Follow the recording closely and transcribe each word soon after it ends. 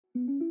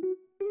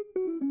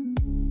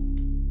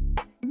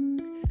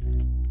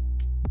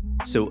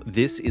So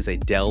this is a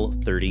Dell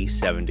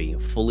 3070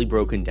 fully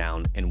broken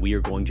down, and we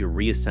are going to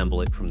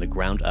reassemble it from the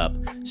ground up,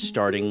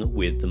 starting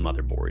with the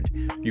motherboard.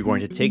 You're going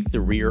to take the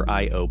rear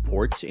I/O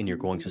ports and you're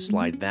going to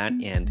slide that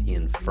end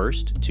in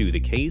first to the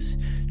case,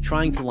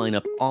 trying to line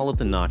up all of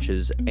the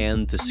notches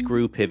and the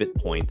screw pivot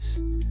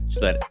points so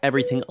that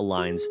everything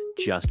aligns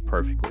just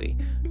perfectly.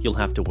 You'll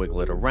have to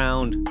wiggle it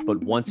around,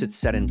 but once it's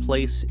set in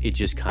place, it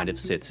just kind of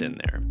sits in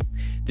there.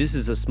 This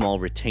is a small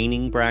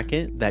retaining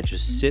bracket that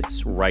just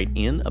sits right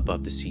in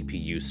above the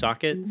CPU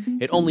socket.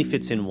 It only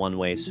fits in one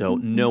way, so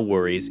no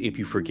worries if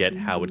you forget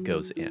how it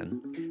goes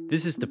in.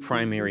 This is the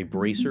primary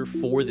bracer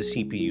for the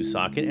CPU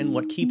socket and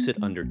what keeps it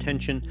under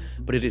tension,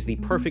 but it is the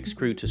perfect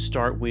screw to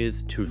start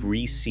with to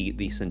reseat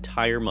this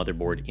entire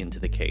motherboard into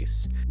the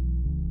case.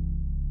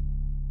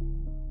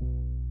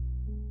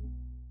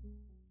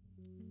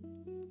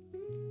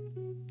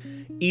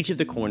 Each of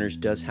the corners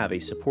does have a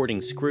supporting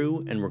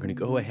screw, and we're going to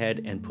go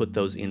ahead and put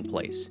those in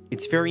place.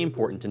 It's very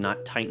important to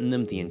not tighten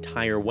them the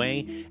entire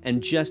way,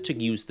 and just to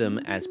use them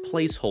as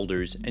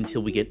placeholders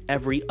until we get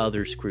every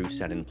other screw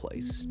set in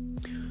place.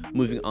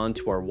 Moving on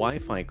to our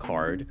Wi-Fi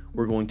card,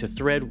 we're going to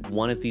thread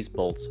one of these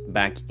bolts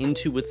back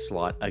into its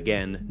slot,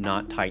 again,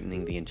 not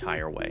tightening the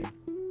entire way.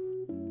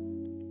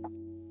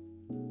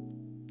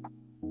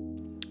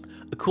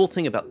 The cool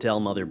thing about Dell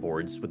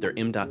motherboards with their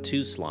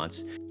M.2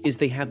 slots is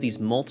they have these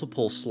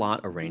multiple slot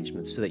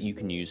arrangements so that you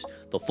can use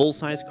the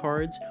full-size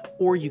cards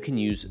or you can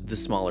use the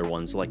smaller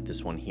ones like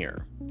this one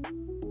here.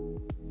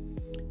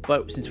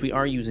 But since we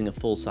are using a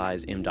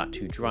full-size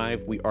M.2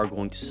 drive, we are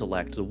going to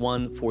select the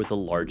one for the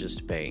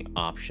largest bay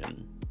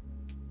option.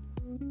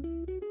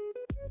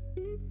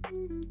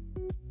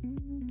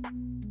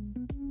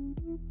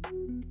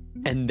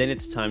 And then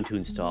it's time to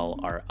install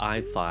our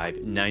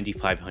i5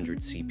 9500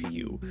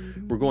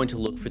 CPU. We're going to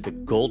look for the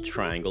gold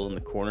triangle in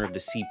the corner of the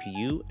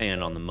CPU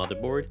and on the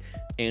motherboard,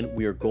 and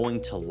we are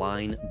going to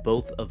line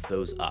both of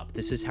those up.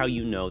 This is how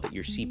you know that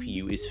your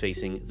CPU is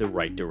facing the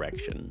right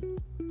direction.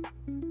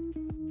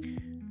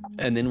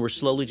 And then we're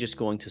slowly just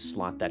going to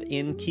slot that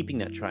in, keeping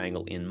that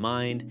triangle in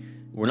mind.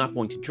 We're not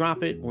going to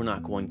drop it, we're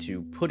not going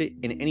to put it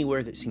in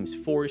anywhere that seems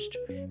forced,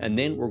 and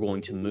then we're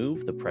going to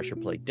move the pressure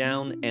plate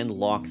down and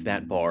lock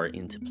that bar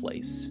into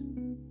place.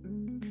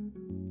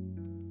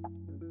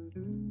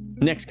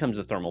 Next comes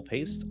the thermal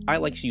paste. I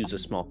like to use a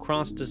small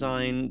cross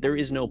design. There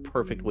is no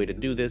perfect way to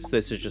do this,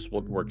 this is just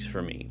what works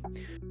for me.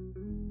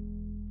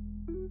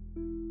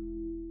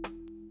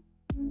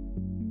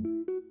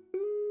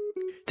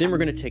 Then we're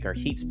going to take our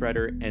heat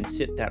spreader and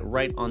sit that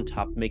right on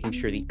top, making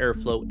sure the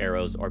airflow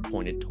arrows are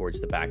pointed towards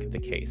the back of the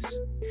case.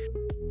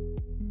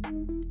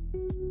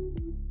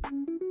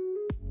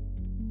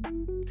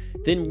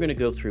 Then we're going to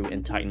go through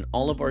and tighten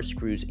all of our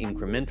screws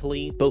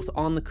incrementally, both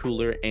on the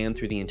cooler and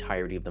through the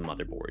entirety of the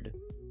motherboard.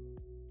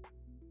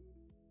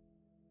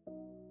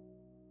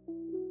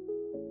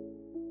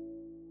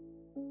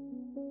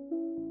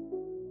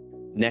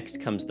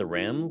 Next comes the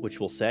RAM, which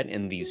we'll set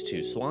in these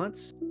two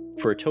slots,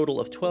 for a total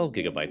of 12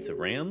 gigabytes of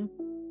RAM.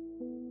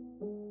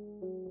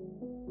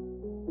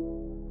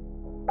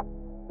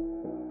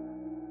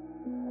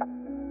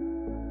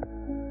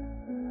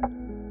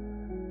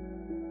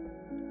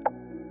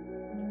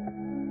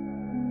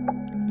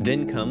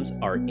 Then comes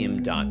our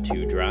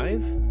M.2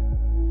 drive.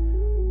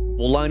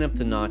 We'll line up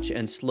the notch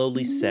and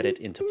slowly set it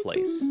into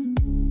place.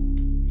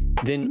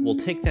 Then we'll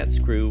take that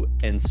screw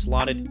and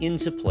slot it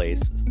into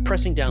place,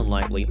 pressing down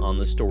lightly on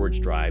the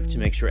storage drive to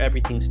make sure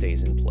everything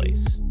stays in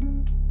place.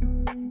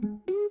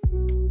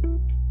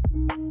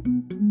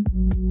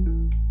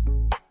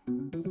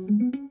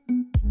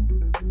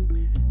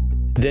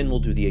 Then we'll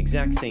do the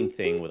exact same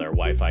thing with our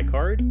Wi-Fi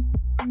card.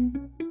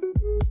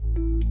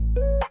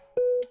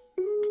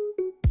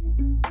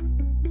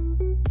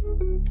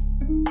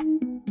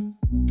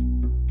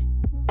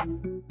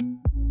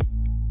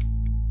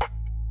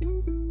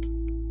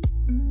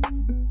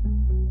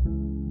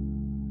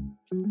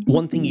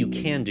 One thing you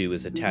can do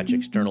is attach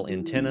external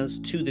antennas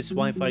to this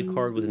Wi-Fi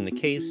card within the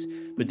case,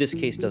 but this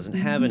case doesn't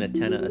have an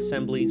antenna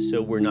assembly,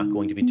 so we're not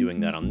going to be doing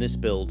that on this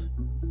build.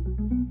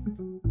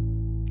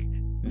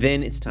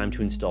 Then it's time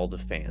to install the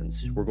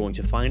fans. We're going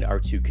to find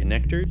our two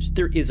connectors.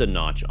 There is a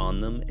notch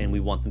on them, and we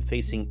want them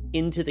facing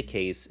into the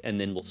case, and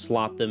then we'll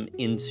slot them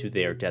into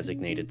their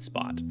designated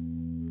spot.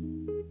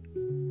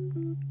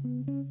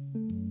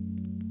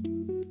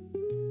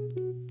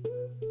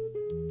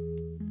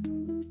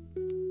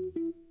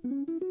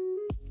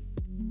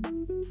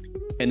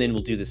 And then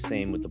we'll do the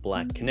same with the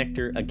black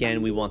connector.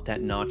 Again, we want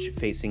that notch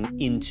facing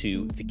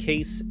into the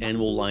case, and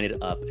we'll line it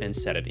up and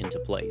set it into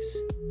place.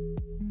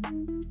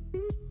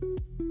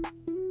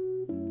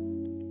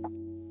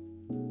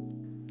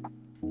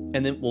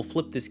 And then we'll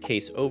flip this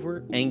case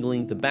over,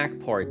 angling the back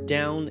part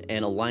down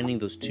and aligning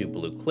those two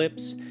blue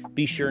clips.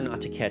 Be sure not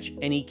to catch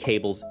any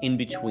cables in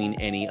between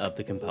any of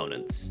the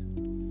components.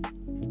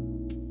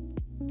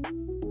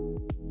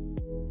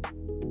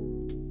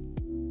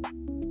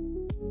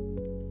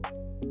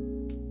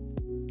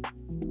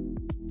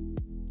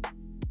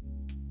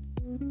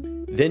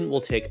 Then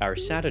we'll take our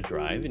SATA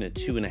drive in a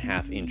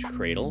 2.5-inch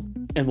cradle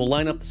And we'll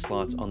line up the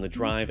slots on the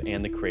drive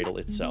and the cradle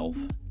itself.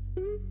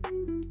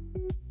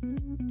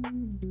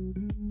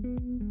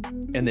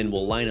 And then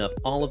we'll line up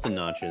all of the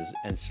notches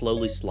and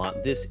slowly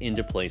slot this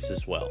into place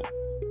as well.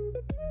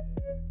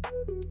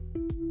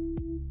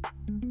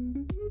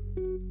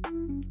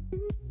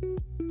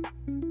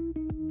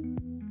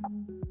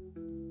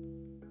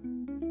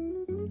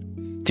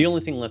 The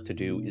only thing left to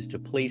do is to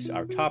place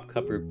our top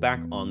cover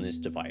back on this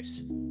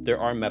device. There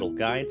are metal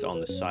guides on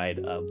the side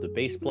of the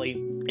base plate,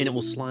 and it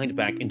will slide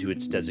back into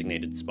its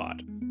designated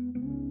spot.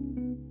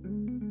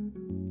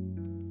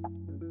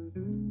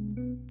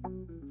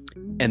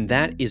 And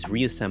that is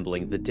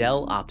reassembling the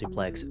Dell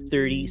OptiPlex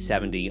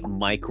 3070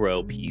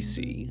 Micro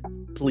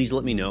PC. Please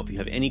let me know if you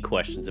have any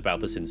questions about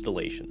this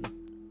installation.